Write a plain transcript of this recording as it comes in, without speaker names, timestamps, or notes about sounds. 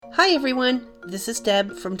Hi everyone, this is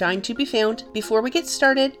Deb from Dying to Be Found. Before we get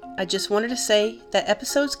started, I just wanted to say that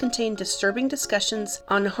episodes contain disturbing discussions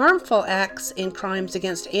on harmful acts and crimes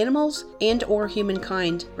against animals and or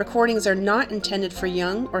humankind. Recordings are not intended for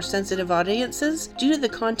young or sensitive audiences due to the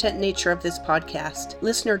content nature of this podcast.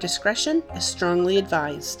 Listener discretion is strongly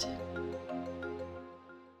advised.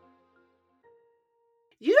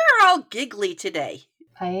 You are all giggly today.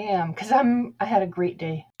 I am, because I had a great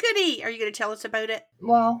day. Goody! Are you going to tell us about it?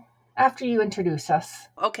 Well, after you introduce us.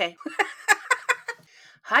 Okay.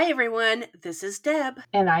 Hi everyone, this is Deb.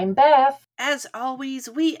 And I'm Beth. As always,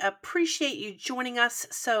 we appreciate you joining us,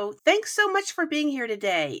 so thanks so much for being here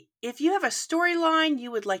today. If you have a storyline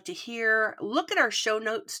you would like to hear, look at our show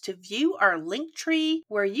notes to view our link tree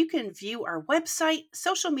where you can view our website,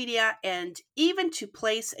 social media, and even to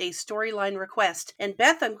place a storyline request. And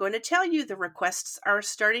Beth, I'm going to tell you the requests are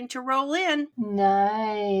starting to roll in.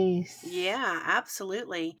 Nice. Yeah,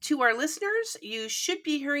 absolutely. To our listeners, you should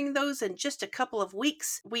be hearing those in just a couple of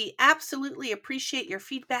weeks. We absolutely appreciate your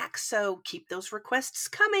feedback, so keep those requests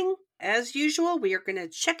coming. As usual, we are going to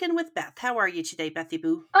check in with Beth. How are you today, Bethy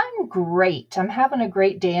Boo? I'm great. I'm having a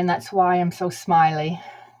great day, and that's why I'm so smiley.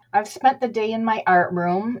 I've spent the day in my art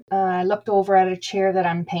room. I looked over at a chair that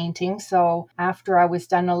I'm painting. So after I was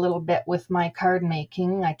done a little bit with my card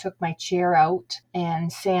making, I took my chair out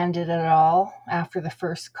and sanded it all after the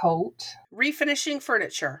first coat. Refinishing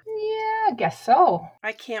furniture. Yeah, I guess so.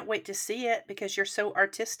 I can't wait to see it because you're so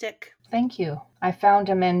artistic. Thank you. I found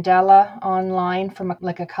a mandala online from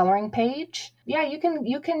a coloring page. Yeah, you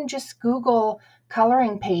can just Google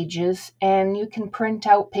coloring pages and you can print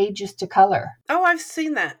out pages to color. Oh, I've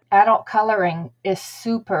seen that. Adult coloring is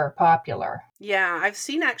super popular. Yeah, I've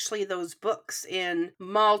seen actually those books in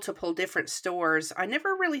multiple different stores. I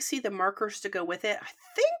never really see the markers to go with it. I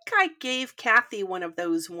think I gave Kathy one of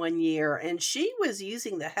those one year and she was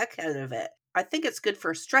using the heck out of it. I think it's good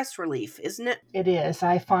for stress relief, isn't it? It is.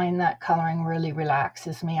 I find that coloring really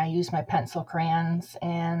relaxes me. I use my pencil crayons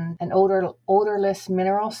and an odorless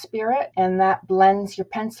mineral spirit, and that blends your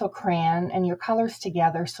pencil crayon and your colors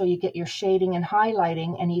together so you get your shading and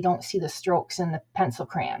highlighting and you don't see the strokes in the pencil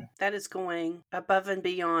crayon. That is going above and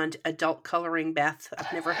beyond adult coloring, Beth.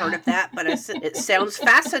 I've never heard of that, but it sounds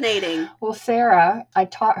fascinating. Well, Sarah, I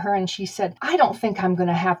taught her and she said, I don't think I'm going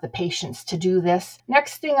to have the patience to do this.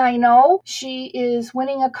 Next thing I know, she is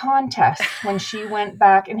winning a contest when she went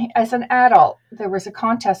back. And as an adult, there was a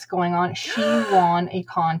contest going on. She won a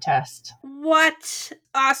contest. What?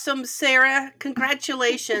 Awesome, Sarah.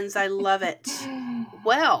 Congratulations. I love it.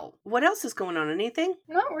 Well, what else is going on? Anything?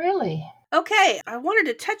 Not really. Okay, I wanted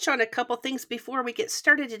to touch on a couple things before we get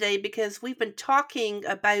started today because we've been talking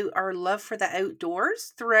about our love for the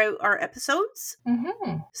outdoors throughout our episodes.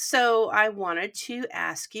 Mm-hmm. So I wanted to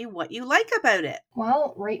ask you what you like about it.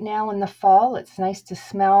 Well, right now in the fall, it's nice to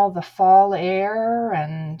smell the fall air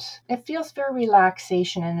and it feels very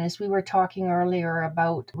relaxation. And as we were talking earlier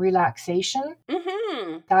about relaxation,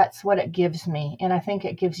 that's what it gives me. And I think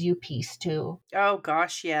it gives you peace too. Oh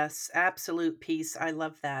gosh, yes. Absolute peace. I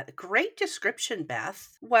love that. Great description,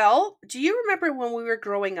 Beth. Well, do you remember when we were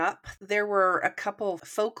growing up, there were a couple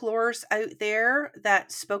folklores out there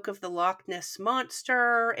that spoke of the Loch Ness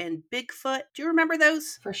Monster and Bigfoot? Do you remember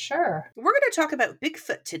those? For sure. We're going to talk about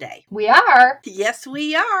Bigfoot today. We are? Yes,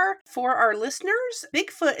 we are. For our listeners,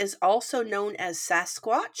 Bigfoot is also known as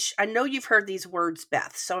Sasquatch. I know you've heard these words,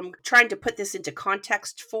 Beth, so I'm trying to put this into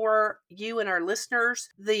context for you and our listeners.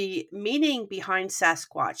 The meaning behind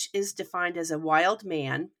Sasquatch is defined as a wild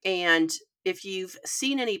man, and if you've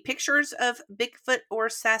seen any pictures of Bigfoot or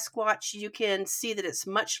Sasquatch, you can see that it's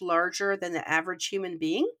much larger than the average human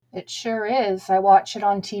being. It sure is. I watch it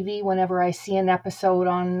on TV whenever I see an episode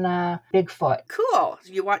on Bigfoot. Cool.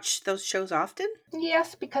 You watch those shows often?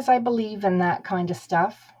 Yes, because I believe in that kind of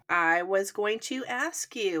stuff. I was going to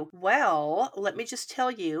ask you. Well, let me just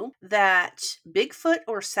tell you that Bigfoot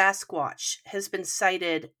or Sasquatch has been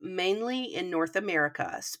sighted mainly in North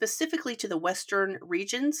America, specifically to the western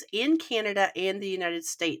regions in Canada and the United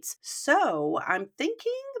States. So I'm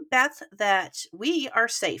thinking, Beth, that we are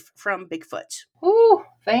safe from Bigfoot. Ooh,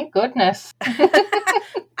 thank goodness.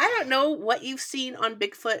 I don't know what you've seen on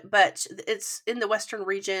Bigfoot, but it's in the western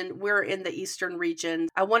region. We're in the eastern region.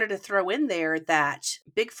 I wanted to throw in there that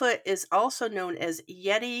Bigfoot is also known as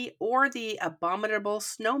Yeti or the Abominable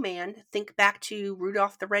Snowman. Think back to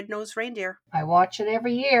Rudolph the Red-Nosed Reindeer. I watch it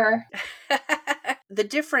every year. The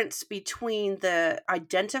difference between the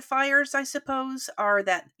identifiers, I suppose, are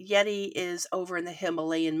that Yeti is over in the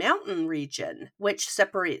Himalayan mountain region, which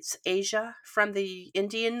separates Asia from the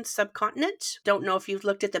Indian subcontinent. Don't know if you've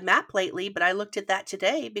looked at the map lately, but I looked at that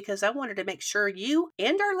today because I wanted to make sure you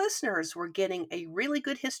and our listeners were getting a really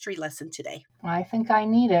good history lesson today. I think I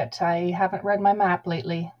need it. I haven't read my map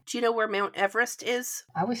lately. Do you know where Mount Everest is?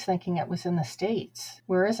 I was thinking it was in the States.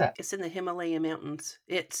 Where is it? It's in the Himalaya Mountains.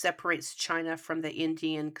 It separates China from the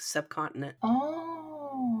Indian subcontinent.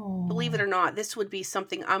 Oh. Believe it or not, this would be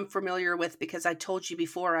something I'm familiar with because I told you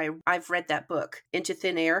before I've read that book, Into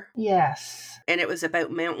Thin Air. Yes. And it was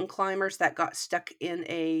about mountain climbers that got stuck in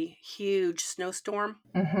a huge snowstorm.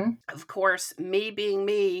 Mm-hmm. Of course, me being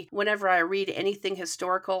me, whenever I read anything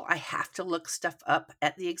historical, I have to look stuff up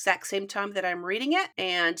at the exact same time that I'm reading it.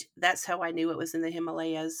 And that's how I knew it was in the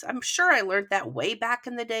Himalayas. I'm sure I learned that way back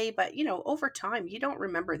in the day, but over time, you don't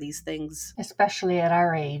remember these things. Especially at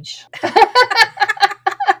our age.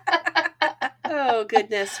 Oh,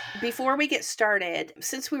 goodness. Before we get started,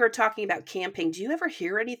 since we were talking about camping, do you ever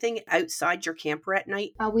hear anything outside your camper at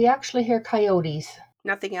night? We actually hear coyotes.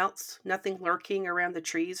 Nothing else? Nothing lurking around the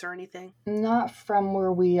trees or anything? Not from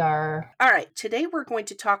where we are. All right, today we're going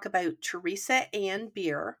to talk about Teresa Ann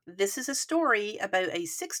Beer. This is a story about a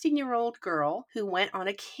 16-year-old girl who went on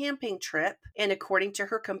a camping trip and, according to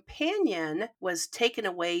her companion, was taken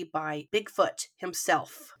away by Bigfoot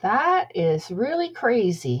himself. That is really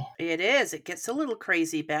crazy. It is. It gets a little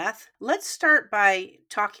crazy, Beth. Let's start by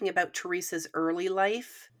talking about Teresa's early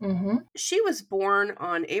life. Mm-hmm. She was born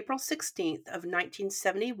on April 16th of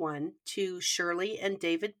 1971 to Shirley and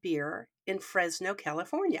David Beer in Fresno,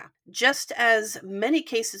 California. Just as many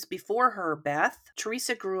cases before her, Beth,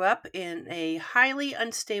 Teresa grew up in a highly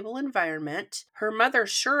unstable environment. Her mother,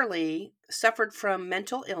 Shirley, suffered from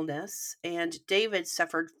mental illness, and David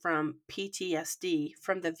suffered from PTSD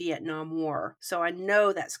from the Vietnam War. So I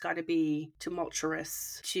know that's got to be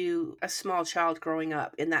tumultuous to a small child growing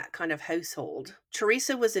up in that kind of household.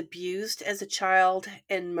 Teresa was abused as a child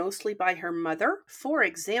and mostly by her mother. For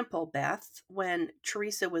example, Beth, when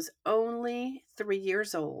Teresa was only 3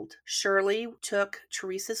 years old, Shirley took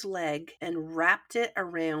Teresa's leg and wrapped it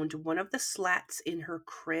around one of the slats in her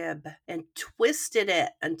crib and twisted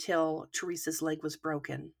it until Teresa's leg was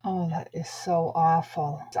broken. Oh, that is so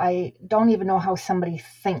awful. I don't even know how somebody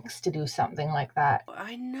thinks to do something like that.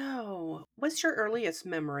 I know. What's your earliest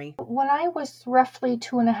memory? When I was roughly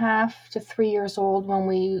 2.5 to 3 years old,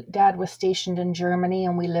 when Dad was stationed in Germany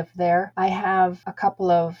and we lived there, I have a couple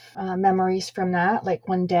of memories from that, like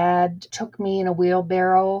when Dad took me in a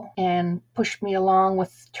wheelbarrow and pushed me along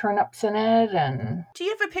with turnips in it. And Do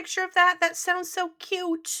you have a picture of that? That sounds so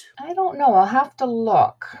cute. I don't know, I'll have to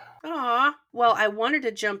look. Aw. Well, I wanted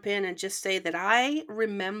to jump in and just say that I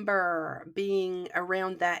remember being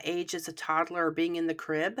around that age as a toddler, being in the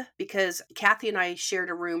crib, because Kathy and I shared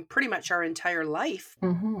a room pretty much our entire life.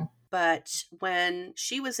 Mm-hmm. But when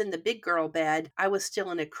she was in the big girl bed, I was still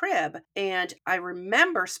in a crib. And I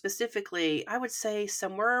remember specifically, I would say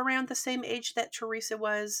somewhere around the same age that Teresa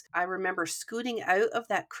was, I remember scooting out of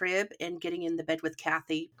that crib and getting in the bed with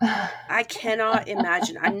Kathy. I cannot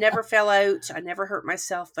imagine. I never fell out. I never hurt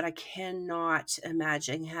myself, but I cannot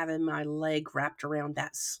imagine having my leg wrapped around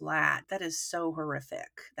that slat. That is so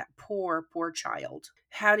horrific. That poor, poor child.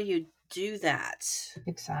 How do you do that?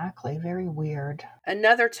 Exactly. Very weird.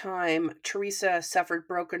 Another time, Teresa suffered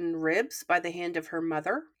broken ribs by the hand of her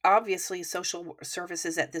mother. Obviously, social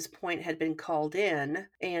services at this point had been called in,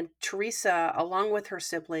 and Teresa, along with her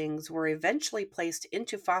siblings, were eventually placed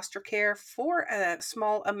into foster care for a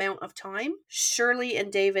small amount of time. Shirley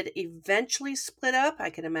and David eventually split up. I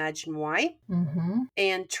can imagine why. Mm-hmm.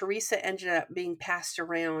 And Teresa ended up being passed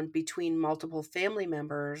around between multiple family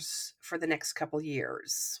members for the next couple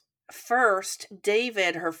years. First,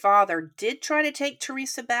 David, her father, did try to take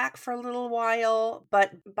Teresa back for a little while,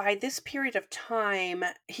 but by this period of time,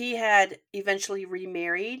 he had eventually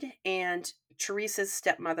remarried, and Teresa's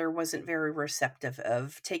stepmother wasn't very receptive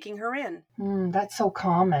of taking her in. That's so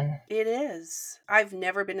common. It is. I've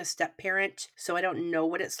never been a step parent, so I don't know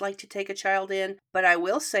what it's like to take a child in, but I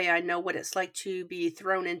will say I know what it's like to be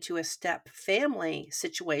thrown into a step family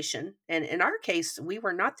situation. And in our case, we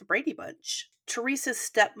were not the Brady Bunch. Teresa's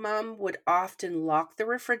stepmom would often lock the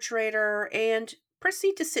refrigerator and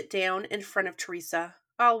proceed to sit down in front of Teresa,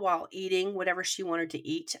 all while eating whatever she wanted to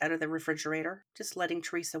eat out of the refrigerator, just letting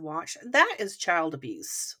Teresa watch. That is child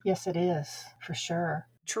abuse. Yes, it is, for sure.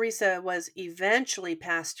 Teresa was eventually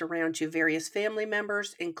passed around to various family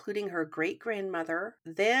members, including her great-grandmother,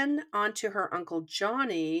 then on to her Uncle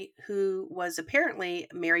Johnny, who was apparently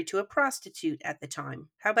married to a prostitute at the time.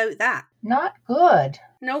 How about that? Not good.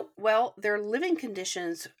 No, well, their living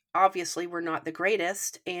conditions obviously were not the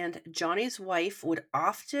greatest, and Johnny's wife would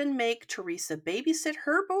often make Teresa babysit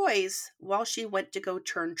her boys while she went to go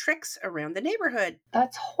turn tricks around the neighborhood.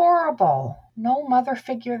 That's horrible. No mother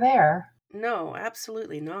figure there. No,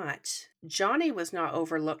 absolutely not. Johnny was not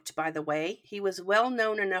overlooked, by the way. He was well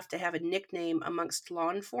known enough to have a nickname amongst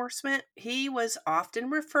law enforcement. He was often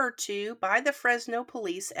referred to by the Fresno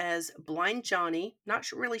police as Blind Johnny. Not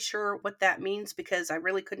really sure what that means because I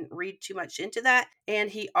really couldn't read too much into that.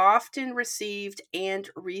 And he often received and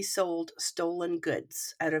resold stolen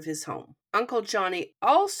goods out of his home. Uncle Johnny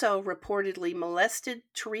also reportedly molested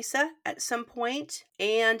Teresa at some point,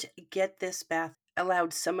 and get this, Beth,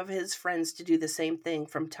 allowed some of his friends to do the same thing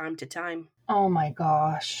from time to time. Oh my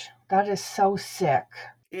gosh. That is so sick.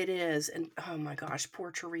 It is. And oh my gosh,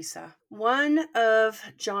 poor Teresa. One of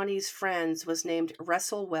Johnny's friends was named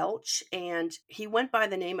Russell Welch, and he went by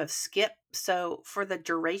the name of Skip. So for the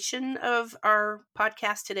duration of our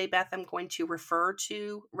podcast today, Beth, I'm going to refer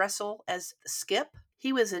to Russell as Skip.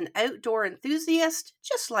 He was an outdoor enthusiast,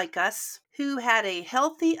 just like us, who had a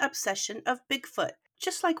healthy obsession of Bigfoot,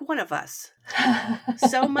 just like one of us.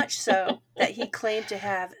 So much so that he claimed to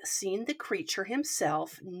have seen the creature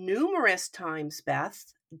himself numerous times,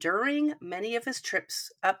 Beth, during many of his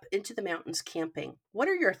trips up into the mountains camping. What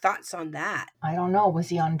are your thoughts on that? I don't know. Was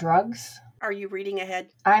he on drugs? Are you reading ahead?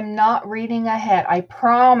 I'm not reading ahead. I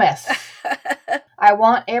promise. I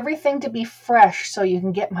want everything to be fresh so you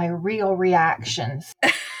can get my real reactions.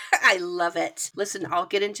 I love it. Listen, I'll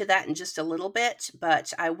get into that in just a little bit,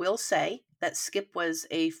 but I will say that Skip was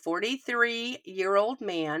a 43-year-old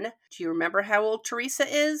man. Do you remember how old Teresa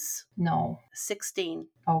is? No. 16.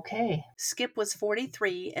 Okay. Skip was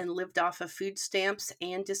 43 and lived off of food stamps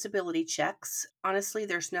and disability checks. Honestly,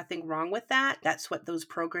 there's nothing wrong with that. That's what those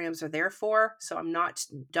programs are there for. So I'm not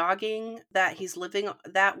dogging that he's living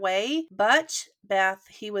that way. But, Beth,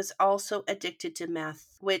 he was also addicted to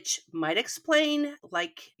meth, which might explain,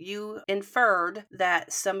 like you inferred,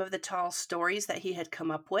 that some of the tall stories that he had come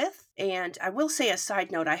up with. And I will say a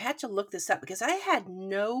side note, I had to look this up because I had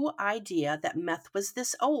no idea that meth was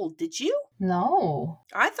this old. Did you? No.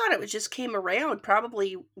 I thought it just came around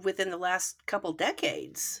probably within the last couple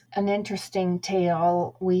decades. An interesting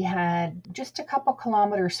tale. We had just a couple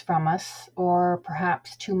kilometers from us, or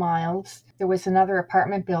perhaps 2 miles, there was another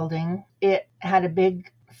apartment building. It had a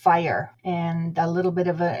big fire and a little bit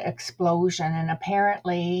of an explosion, and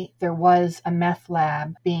apparently there was a meth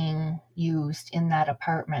lab being used in that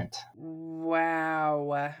apartment.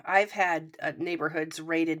 Wow. I've had neighborhoods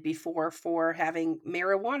raided before for having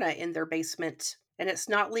marijuana in their basement, and it's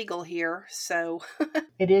not legal here, so.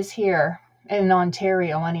 It is here, in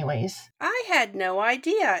Ontario anyways. I had no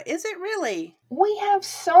idea. Is it really? We have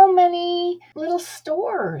so many little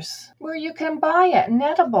stores where you can buy it in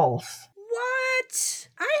edibles. What?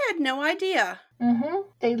 I had no idea.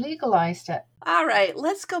 They legalized it. All right,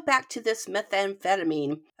 let's go back to this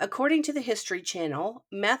methamphetamine. According to the History Channel,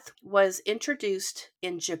 meth was introduced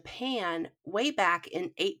in Japan way back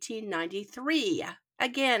in 1893.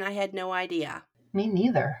 Again, I had no idea. Me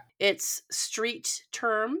neither. Its street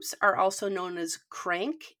terms are also known as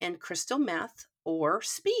crank and crystal meth or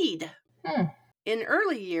speed. In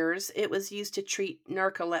early years, it was used to treat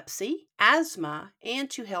narcolepsy, asthma, and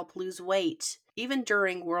to help lose weight. Even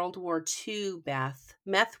during World War II, Beth,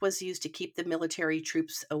 meth was used to keep the military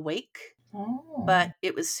troops awake. But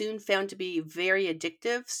it was soon found to be very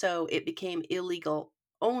addictive, so it became illegal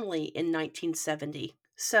only in 1970.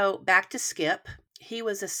 So back to Skip. He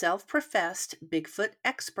was a self-professed Bigfoot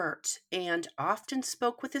expert and often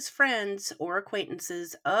spoke with his friends or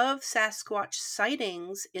acquaintances of Sasquatch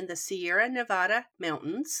sightings in the Sierra Nevada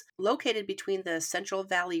mountains, located between the Central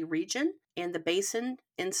Valley region and the basin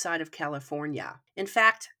inside of California. In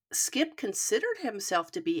fact, Skip considered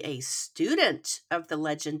himself to be a student of the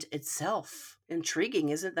legend itself. Intriguing,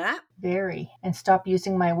 isn't that? Very. And stop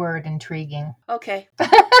using my word intriguing. Okay.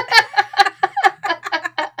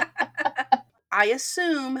 I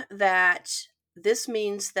assume that this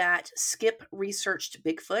means that Skip researched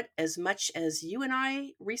Bigfoot as much as you and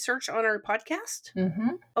I research on our podcast.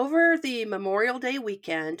 Over the Memorial Day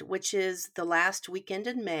weekend, which is the last weekend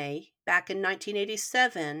in May, back in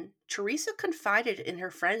 1987, Teresa confided in her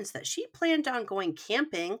friends that she planned on going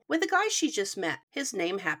camping with a guy she just met. His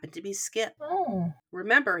name happened to be Skip.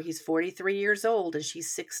 Remember, he's 43 years old and she's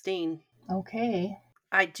 16. Okay.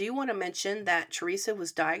 I do want to mention that Teresa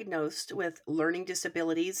was diagnosed with learning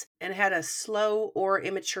disabilities and had a slow or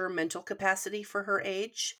immature mental capacity for her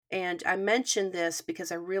age. And I mention this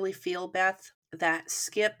because I really feel, Beth, that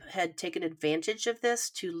Skip had taken advantage of this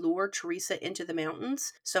to lure Teresa into the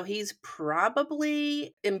mountains. So he's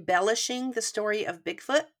probably embellishing the story of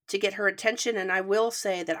Bigfoot to get her attention. And I will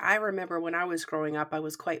say that I remember when I was growing up, I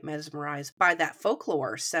was quite mesmerized by that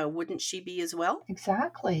folklore. So wouldn't she be as well?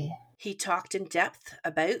 Exactly. He talked in depth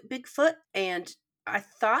about Bigfoot, and I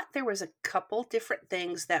thought there was a couple different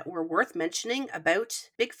things that were worth mentioning about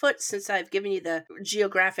Bigfoot. Since I've given you the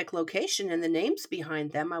geographic location and the names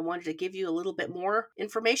behind them, I wanted to give you a little bit more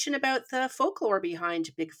information about the folklore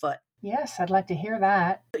behind Bigfoot. Yes, I'd like to hear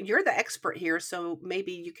that. You're the expert here, so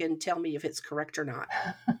maybe you can tell me if it's correct or not.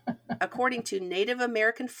 According to Native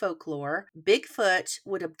American folklore, Bigfoot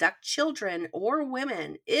would abduct children or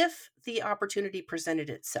women if the opportunity presented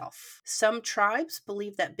itself. Some tribes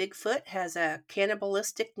believe that Bigfoot has a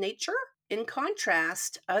cannibalistic nature. In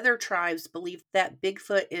contrast, other tribes believe that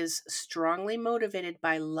Bigfoot is strongly motivated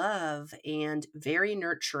by love and very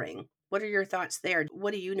nurturing. What are your thoughts there?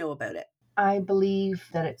 What do you know about it? I believe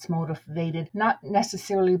that it's motivated not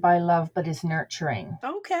necessarily by love, but is nurturing.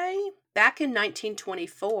 Okay. Back in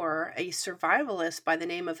 1924, a survivalist by the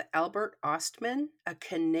name of Albert Ostman, a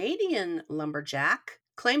Canadian lumberjack,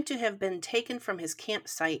 claimed to have been taken from his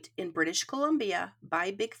campsite in British Columbia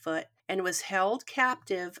by Bigfoot and was held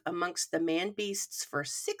captive amongst the man beasts for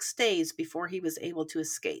 6 days before he was able to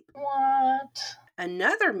escape. What?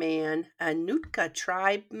 Another man, a Nootka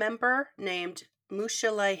tribe member named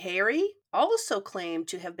Mushalahari, also claimed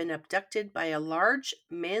to have been abducted by a large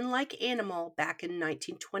man like animal back in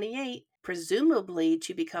 1928, presumably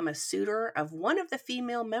to become a suitor of one of the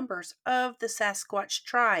female members of the Sasquatch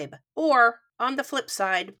tribe, or, on the flip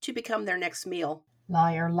side, to become their next meal.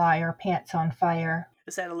 Liar, liar, pants on fire.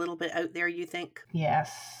 Is that a little bit out there, you think?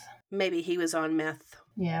 Yes. Maybe he was on meth.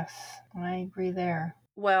 Yes. I agree there.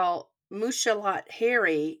 Well, Mushalat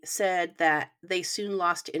Harry said that they soon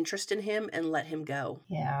lost interest in him and let him go.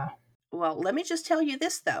 Yeah. Well, let me just tell you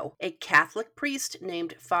this though. A Catholic priest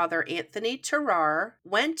named Father Anthony Terrar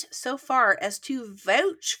went so far as to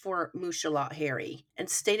vouch for Mushalat Harry and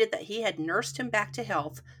stated that he had nursed him back to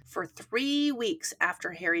health for 3 weeks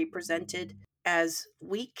after Harry presented as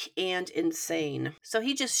weak and insane. So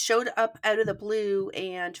he just showed up out of the blue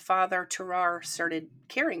and Father Terrar started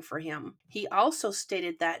caring for him. He also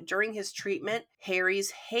stated that during his treatment,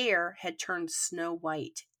 Harry's hair had turned snow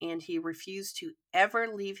white and he refused to ever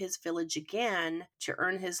leave his village again to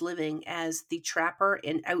earn his living as the trapper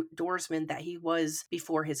and outdoorsman that he was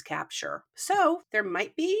before his capture. So there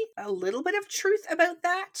might be a little bit of truth about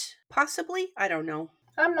that. Possibly. I don't know.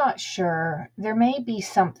 I'm not sure. There may be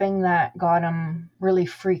something that got him really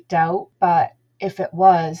freaked out, but if it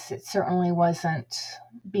was, it certainly wasn't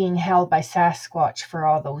being held by Sasquatch for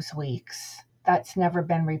all those weeks. That's never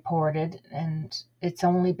been reported, and it's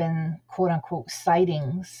only been quote unquote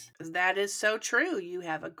sightings. That is so true. You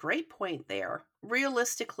have a great point there.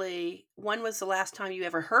 Realistically, when was the last time you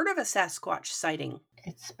ever heard of a Sasquatch sighting?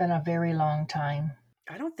 It's been a very long time.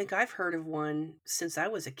 I don't think I've heard of one since I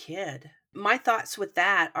was a kid. My thoughts with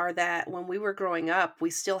that are that when we were growing up, we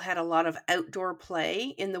still had a lot of outdoor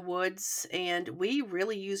play in the woods and we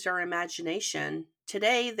really used our imagination.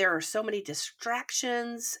 Today, there are so many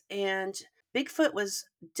distractions, and Bigfoot was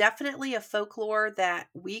definitely a folklore that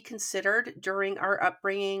we considered during our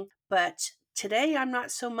upbringing, but today I'm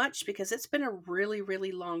not so much because it's been a really,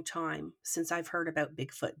 really long time since I've heard about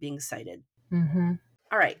Bigfoot being sighted. Mm-hmm.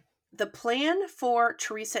 All right. The plan for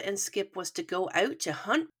Teresa and Skip was to go out to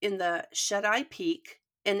hunt in the Shut Eye Peak,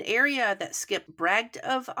 an area that Skip bragged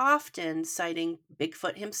of often, citing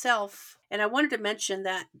Bigfoot himself. And I wanted to mention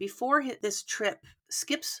that before this trip,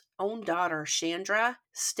 Skip's own daughter, Chandra,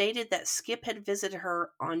 stated that Skip had visited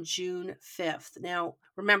her on June 5th. Now,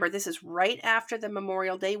 remember, this is right after the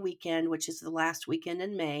Memorial Day weekend, which is the last weekend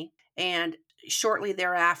in May. And shortly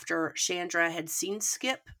thereafter, Chandra had seen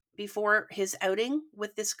Skip before his outing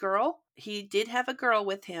with this girl. He did have a girl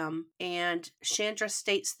with him, and Chandra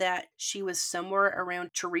states that she was somewhere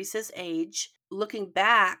around Teresa's age. Looking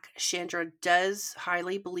back, Chandra does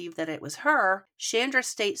highly believe that it was her. Chandra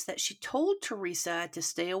states that she told Teresa to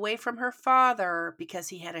stay away from her father because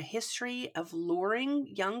he had a history of luring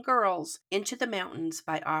young girls into the mountains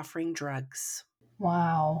by offering drugs.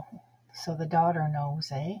 Wow. So the daughter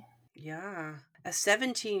knows, eh? Yeah. A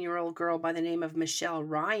 17-year-old girl by the name of Michelle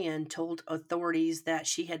Ryan told authorities that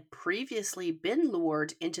she had previously been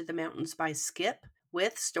lured into the mountains by Skip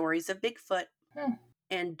with stories of Bigfoot. Hmm.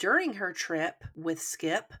 And during her trip with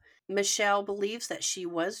Skip, Michelle believes that she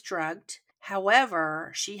was drugged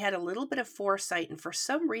However, she had a little bit of foresight, and for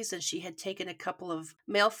some reason, she had taken a couple of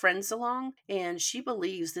male friends along, and she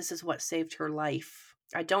believes this is what saved her life.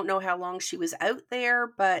 I don't know how long she was out there,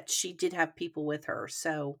 but she did have people with her,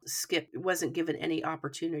 so Skip wasn't given any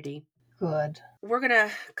opportunity. Good. We're going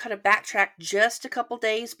to kind of backtrack just a couple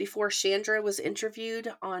days before Chandra was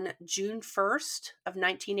interviewed on June 1st of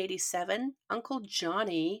 1987. Uncle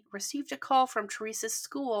Johnny received a call from Teresa's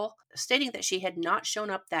school stating that she had not shown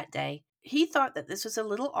up that day. He thought that this was a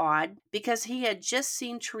little odd because he had just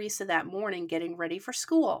seen Teresa that morning getting ready for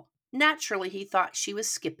school. Naturally, he thought she was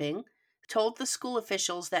skipping, told the school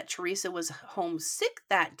officials that Teresa was homesick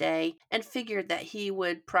that day, and figured that he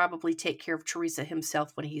would probably take care of Teresa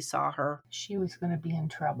himself when he saw her. She was going to be in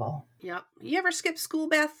trouble. Yep. You ever skip school,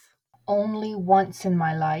 Beth? Only once in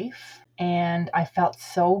my life, and I felt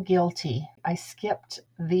so guilty. I skipped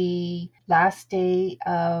the last day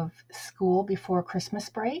of school before Christmas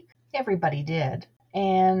break. Everybody did.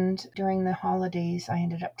 And during the holidays, I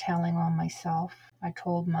ended up telling on myself. I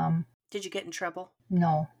told Mom. Did you get in trouble?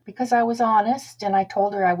 No, because I was honest and I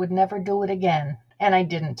told her I would never do it again. And I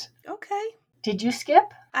didn't. Okay. Did you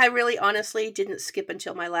skip? I really honestly didn't skip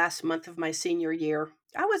until my last month of my senior year.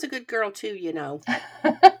 I was a good girl too, you know.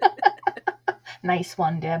 Nice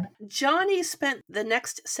one, Deb. Johnny spent the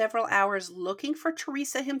next several hours looking for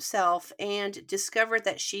Teresa himself and discovered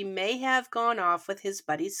that she may have gone off with his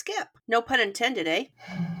buddy Skip. No pun intended, eh?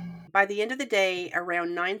 By the end of the day,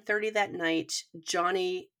 around 9:30 that night,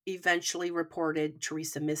 Johnny eventually reported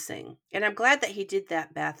Teresa missing. And I'm glad that he did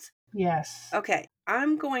that, Beth. Yes. Okay,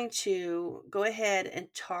 I'm going to go ahead and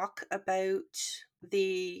talk about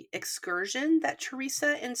the excursion that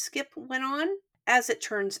Teresa and Skip went on. As it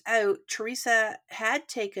turns out, Teresa had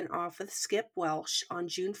taken off with Skip Welsh on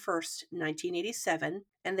June 1st, 1987,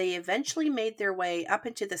 and they eventually made their way up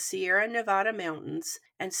into the Sierra Nevada mountains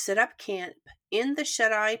and set up camp in the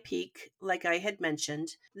Shut-Eye Peak, like I had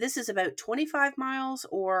mentioned. This is about 25 miles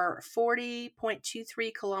or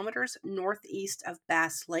 40.23 kilometers northeast of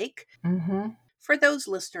Bass Lake. Mm-hmm. For those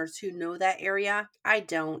listeners who know that area, I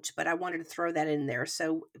don't, but I wanted to throw that in there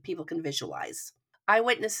so people can visualize.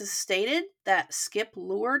 Eyewitnesses stated that Skip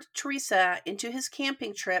lured Teresa into his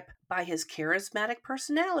camping trip by his charismatic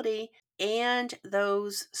personality and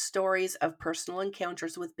those stories of personal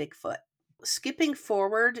encounters with Bigfoot. Skipping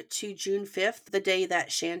forward to June 5th, the day that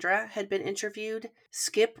Chandra had been interviewed,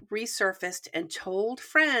 Skip resurfaced and told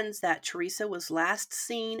friends that Teresa was last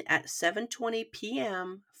seen at 7:20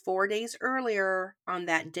 p.m. 4 days earlier on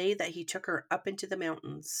that day that he took her up into the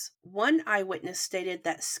mountains. One eyewitness stated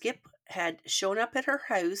that Skip had shown up at her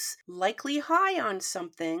house, likely high on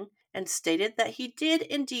something, and stated that he did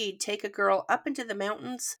indeed take a girl up into the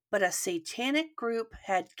mountains, but a satanic group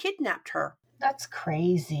had kidnapped her. That's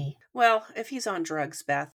crazy. Well, if he's on drugs,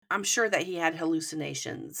 Beth, I'm sure that he had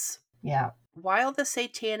hallucinations. Yeah. While the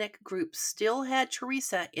satanic group still had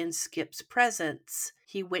Teresa in Skip's presence,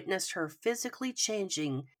 he witnessed her physically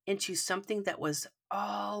changing into something that was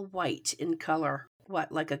all white in color.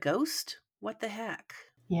 What, like a ghost? What the heck?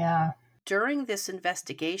 Yeah. During this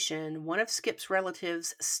investigation, one of Skip's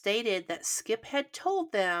relatives stated that Skip had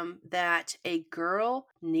told them that a girl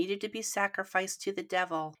needed to be sacrificed to the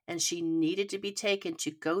devil and she needed to be taken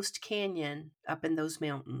to Ghost Canyon up in those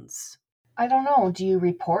mountains. I don't know. Do you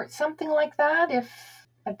report something like that?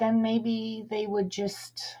 But then maybe they would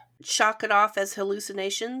just chalk it off as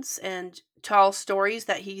hallucinations and tall stories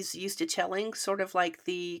that he's used to telling, sort of like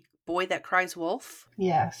the boy that cries wolf,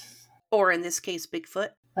 Yes. or in this case, Bigfoot.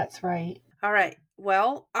 That's right. All right.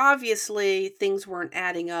 Well, obviously, things weren't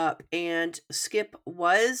adding up, and Skip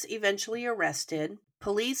was eventually arrested.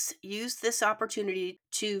 Police used this opportunity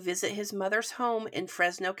to visit his mother's home in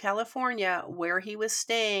Fresno, California, where he was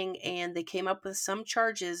staying, and they came up with some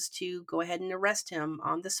charges to go ahead and arrest him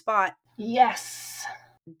on the spot. Yes.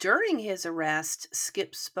 During his arrest,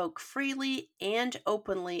 Skip spoke freely and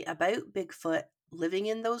openly about Bigfoot living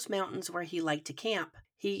in those mountains where he liked to camp.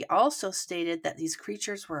 He also stated that these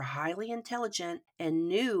creatures were highly intelligent and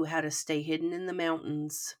knew how to stay hidden in the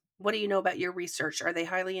mountains. What do you know about your research? Are they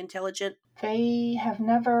highly intelligent? They have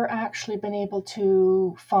never actually been able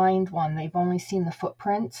to find one. They've only seen the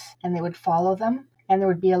footprints and they would follow them. And there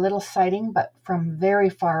would be a little sighting, but from very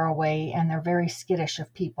far away, and they're very skittish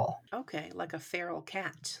of people. Okay, like a feral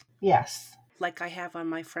cat. Yes. Like I have on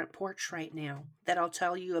my front porch right now, that I'll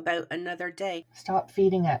tell you about another day. Stop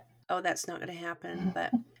feeding it. Oh, that's not going to happen.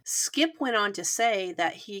 But Skip went on to say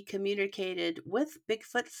that he communicated with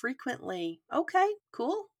Bigfoot frequently. Okay,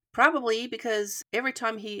 cool. Probably because every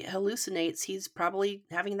time he hallucinates, he's probably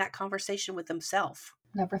having that conversation with himself.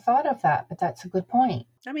 Never thought of that, but that's a good point.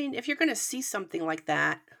 I mean, if you're going to see something like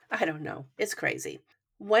that, I don't know. It's crazy.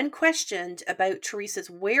 When questioned about Teresa's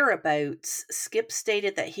whereabouts, Skip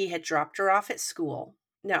stated that he had dropped her off at school.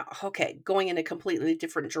 Now, okay, going in a completely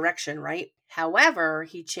different direction, right? However,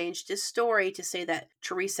 he changed his story to say that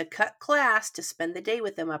Teresa cut class to spend the day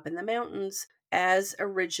with him up in the mountains, as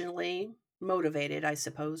originally motivated, I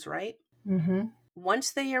suppose, right? Mm-hmm.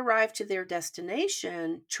 Once they arrived to their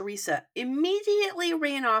destination, Teresa immediately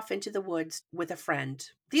ran off into the woods with a friend.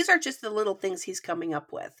 These are just the little things he's coming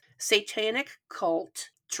up with. Satanic cult.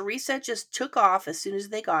 Teresa just took off as soon as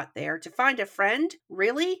they got there to find a friend?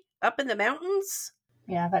 Really? Up in the mountains?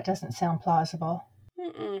 Yeah, that doesn't sound plausible.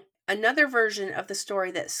 Mm-mm. Another version of the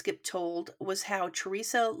story that Skip told was how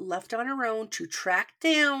Teresa left on her own to track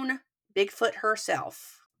down Bigfoot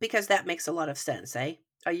herself. Because that makes a lot of sense, eh?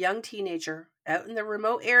 A young teenager out in the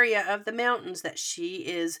remote area of the mountains that she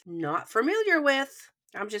is not familiar with.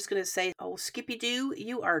 I'm just going to say, oh, Skippy Doo,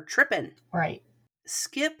 you are tripping. Right.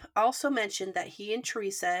 Skip also mentioned that he and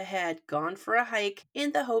Teresa had gone for a hike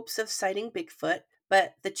in the hopes of sighting Bigfoot,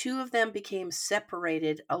 but the two of them became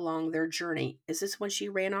separated along their journey. Is this when she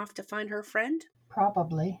ran off to find her friend?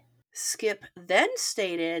 Probably. Skip then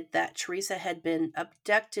stated that Teresa had been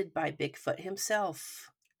abducted by Bigfoot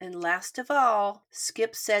himself. And last of all,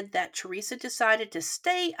 Skip said that Teresa decided to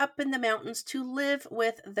stay up in the mountains to live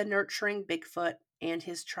with the nurturing Bigfoot and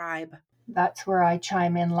his tribe. That's where I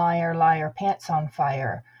chime in, liar, liar, pants on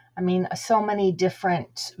fire. I mean, so many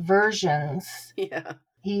different versions. Yeah.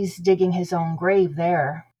 He's digging his own grave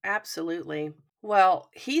there. Absolutely. Well,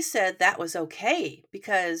 he said that was okay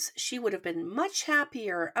because she would have been much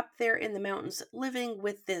happier up there in the mountains living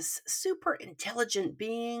with this super intelligent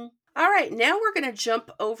being. All right, now we're going to jump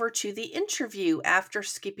over to the interview after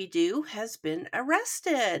Skippy Doo has been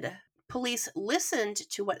arrested. Police listened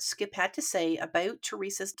to what Skip had to say about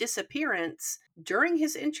Teresa's disappearance. During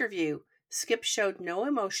his interview, Skip showed no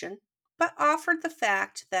emotion but offered the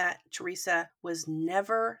fact that Teresa was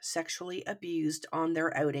never sexually abused on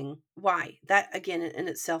their outing. Why? That, again, in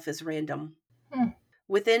itself is random. Hmm.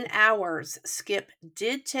 Within hours, Skip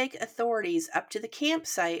did take authorities up to the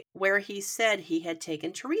campsite where he said he had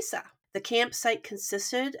taken Teresa. The campsite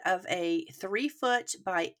consisted of a 3-foot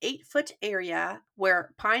by 8-foot area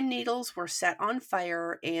where pine needles were set on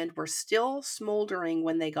fire and were still smoldering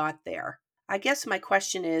when they got there. I guess my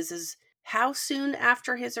question is how soon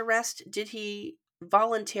after his arrest did he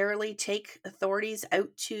voluntarily take authorities out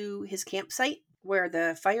to his campsite where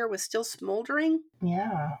the fire was still smoldering?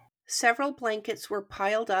 Yeah. Several blankets were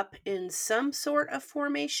piled up in some sort of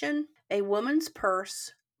formation. A woman's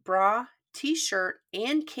purse, bra, t-shirt,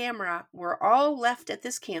 and camera were all left at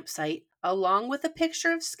this campsite, along with a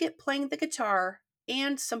picture of Skip playing the guitar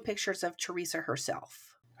and some pictures of Teresa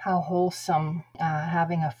herself. How wholesome,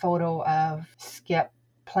 having a photo of Skip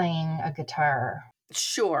playing a guitar.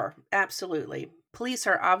 Sure, absolutely. Police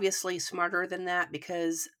are obviously smarter than that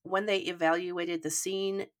because when they evaluated the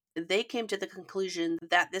scene, they came to the conclusion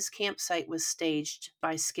that this campsite was staged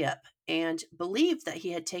by Skip and believed that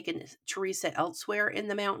he had taken Teresa elsewhere in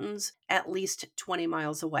the mountains, at least 20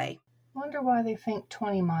 miles away. Wonder why they think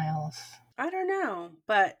 20 miles. I don't know,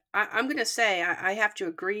 but I'm going to say I have to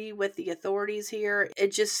agree with the authorities here.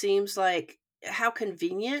 It just seems like how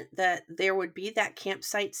convenient that there would be that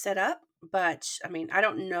campsite set up. But I mean, I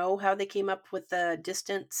don't know how they came up with the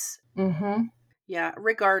distance. Mm-hmm. Yeah,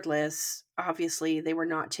 regardless, obviously they were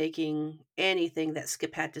not taking anything that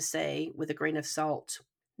Skip had to say with a grain of salt.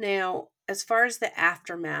 Now, as far as the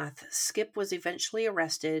aftermath, Skip was eventually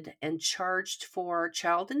arrested and charged for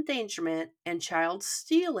child endangerment and child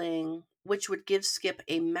stealing, which would give Skip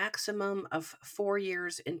a maximum of 4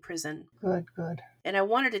 years in prison. Good, good. And I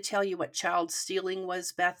wanted to tell you what child stealing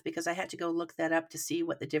was, Beth, because I had to go look that up to see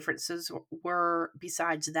what the differences were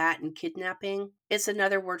besides that and kidnapping. It's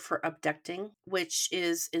another word for abducting, which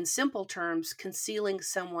is, in simple terms, concealing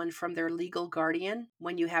someone from their legal guardian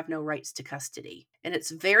when you have no rights to custody. And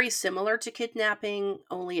it's very similar to kidnapping,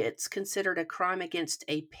 only it's considered a crime against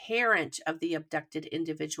a parent of the abducted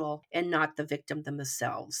individual and not the victim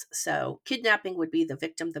themselves. So kidnapping would be the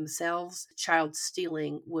victim themselves. Child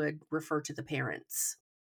stealing would refer to the parents.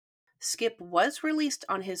 Skip was released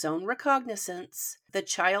on his own recognizance. The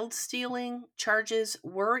child stealing charges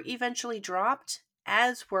were eventually dropped,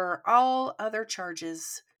 as were all other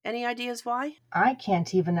charges. Any ideas why? I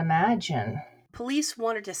can't even imagine. Police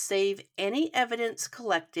wanted to save any evidence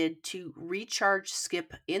collected to recharge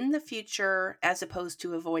Skip in the future as opposed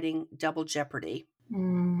to avoiding double jeopardy.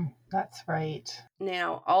 That's right.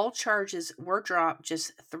 Now, all charges were dropped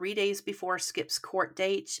just 3 days before Skip's court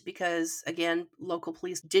date because, again, local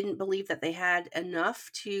police didn't believe that they had enough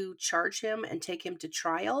to charge him and take him to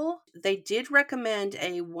trial. They did recommend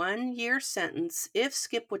a 1-year sentence if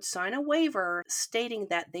Skip would sign a waiver stating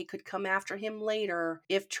that they could come after him later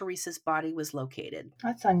if Teresa's body was located.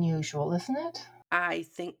 That's unusual, isn't it? I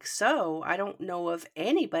think so. I don't know of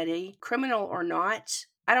anybody, criminal or not,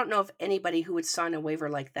 I don't know of anybody who would sign a waiver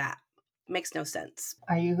like that. Makes no sense.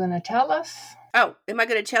 Are you going to tell us? Oh, am I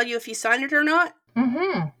going to tell you if he signed it or not?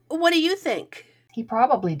 Mm-hmm. What do you think? He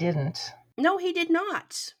probably didn't. No, he did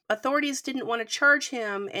not. Authorities didn't want to charge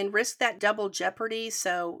him and risk that double jeopardy,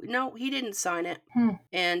 so no, he didn't sign it.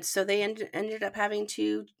 And so they ended up having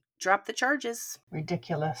to drop the charges.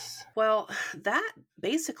 Ridiculous. Well, that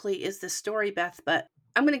basically is the story, Beth, but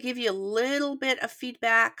I'm going to give you a little bit of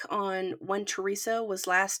feedback on when Teresa was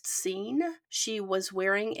last seen. She was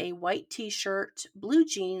wearing a white t-shirt, blue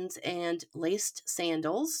jeans, and laced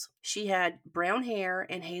sandals. She had brown hair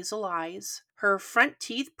and hazel eyes. Her front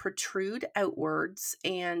teeth protrude outwards,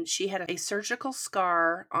 and she had a surgical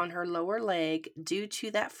scar on her lower leg due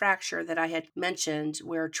to that fracture that I had mentioned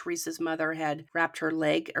where Teresa's mother had wrapped her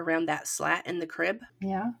leg around that slat in the crib.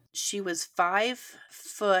 Yeah. She was 5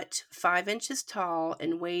 foot 5 inches tall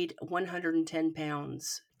and weighed 110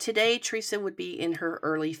 pounds. Today, Teresa would be in her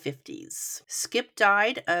early 50s. Skip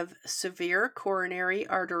died of severe coronary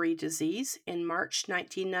artery disease in March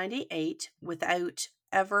 1998 without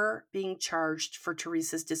ever being charged for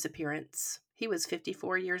Teresa's disappearance. He was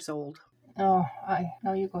 54 years old. Oh,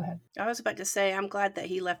 no, you go ahead. I was about to say, I'm glad that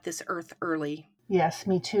he left this earth early. Yes,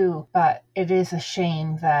 me too. But it is a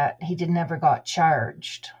shame that he never got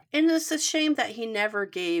charged. And it's a shame that he never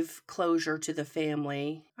gave closure to the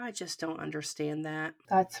family. I just don't understand that.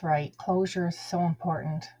 That's right. Closure is so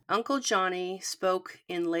important. Uncle Johnny spoke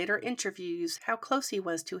in later interviews how close he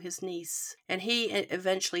was to his niece, and he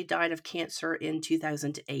eventually died of cancer in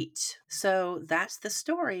 2008. So that's the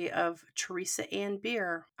story of Teresa Ann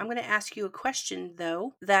Beer. I'm going to ask you a question,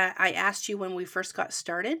 though, that I asked you when we first got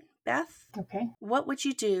started. Beth? Okay. What would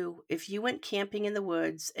you do if you went camping in the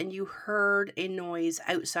woods and you heard a noise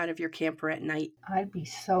outside of your camper at night? I'd be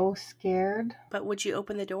so scared. But would you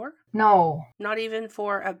open the door? No. Not even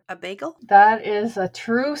for a bagel? That is a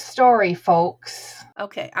true story, folks.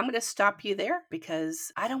 Okay, I'm going to stop you there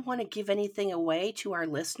because I don't want to give anything away to our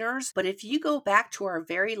listeners. But if you go back to our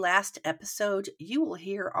very last episode, you will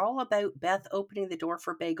hear all about Beth opening the door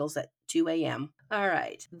for bagels at 2 a.m. All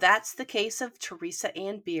right, that's the case of Teresa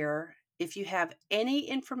Ann Beer. If you have any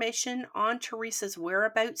information on Teresa's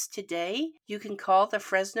whereabouts today, you can call the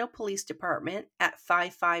Fresno Police Department at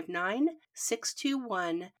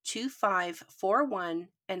 559-621-2541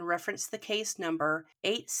 and reference the case number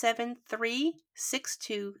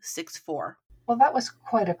 873-6264. Well, that was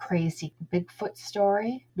quite a crazy Bigfoot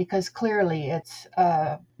story because clearly it's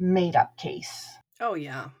a made-up case. Oh,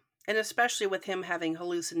 yeah. And especially with him having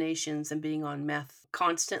hallucinations and being on meth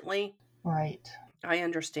constantly. Right. I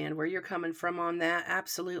understand where you're coming from on that.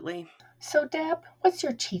 Absolutely. So, Deb, what's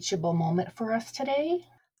your teachable moment for us today?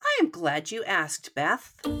 I am glad you asked,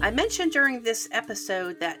 Beth. I mentioned during this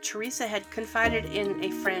episode that Teresa had confided in a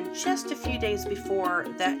friend just a few days before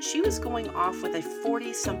that she was going off with a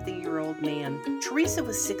 40-something-year-old man. Teresa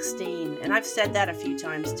was 16, and I've said that a few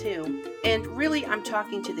times too. And really, I'm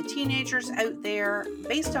talking to the teenagers out there.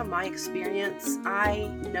 Based on my experience, I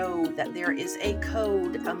know that there is a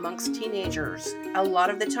code amongst teenagers. A lot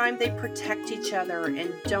of the time, they protect each other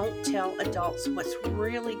and don't tell adults what's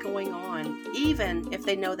really going on, even if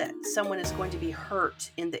they know that someone is going to be hurt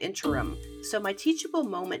in the interim. So my teachable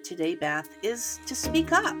moment today, Beth, is to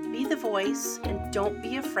speak up, be the voice, and don't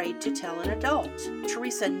be afraid to tell an adult.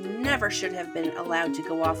 Teresa never should have been allowed to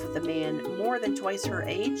go off with a man more than twice her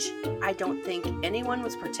age. I don't think anyone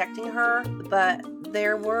was protecting her, but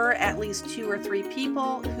there were at least 2 or 3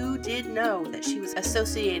 people who did know that she was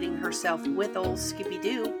associating herself with old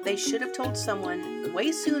Skippy-Doo. They should have told someone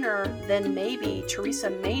way sooner, than maybe Teresa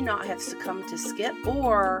may not have succumbed to Skip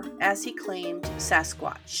or, as he claimed,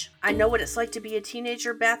 Sasquatch. I know what it's like to be a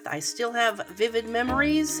teenager, Beth. I still have vivid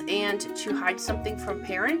memories, and to hide something from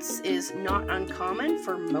parents is not uncommon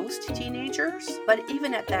for most teenagers. But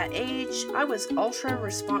even at that age, I was ultra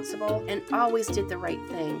responsible and always did the right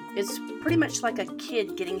thing. It's pretty much like a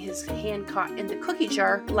kid getting his hand caught in the cookie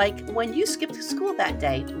jar, like when you skipped school that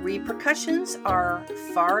day. Repercussions are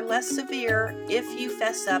far less severe if you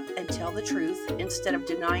fess up and tell the truth instead of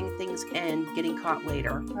denying things and getting caught later.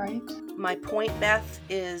 later. Right. My point, Beth,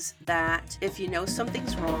 is that if you know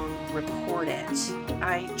something's wrong, report it.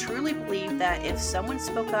 I truly believe that if someone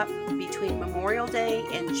spoke up between Memorial Day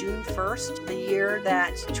and June 1st, the year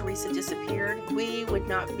that Teresa disappeared, we would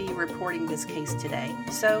not be reporting this case today.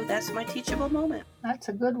 So that's my teachable moment. That's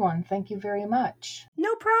a good one. Thank you very much.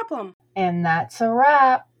 No problem. And that's a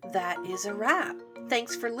wrap. That is a wrap.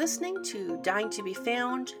 Thanks for listening to Dying to Be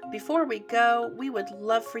Found. Before we go, we would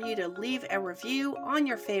love for you to leave a review on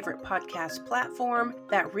your favorite podcast platform.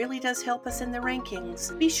 That really does help us in the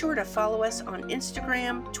rankings. Be sure to follow us on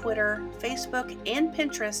Instagram, Twitter, Facebook, and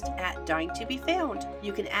Pinterest at Dying to Be Found.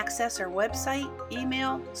 You can access our website,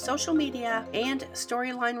 email, social media, and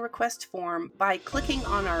storyline request form by clicking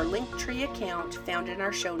on our Linktree account found in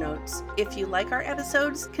our show notes. If you like our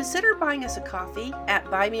episodes, consider buying us a coffee at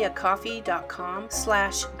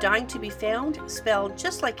buymeacoffee.com/dying to be found, spelled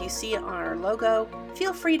just like you see it on our logo.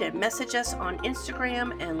 Feel free to message us on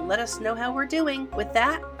Instagram and let us know how we're doing. With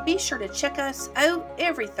that, be sure to check us out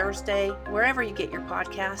every Thursday, wherever you get your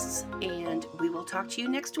podcasts, and we will talk to you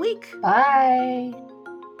next week. Bye.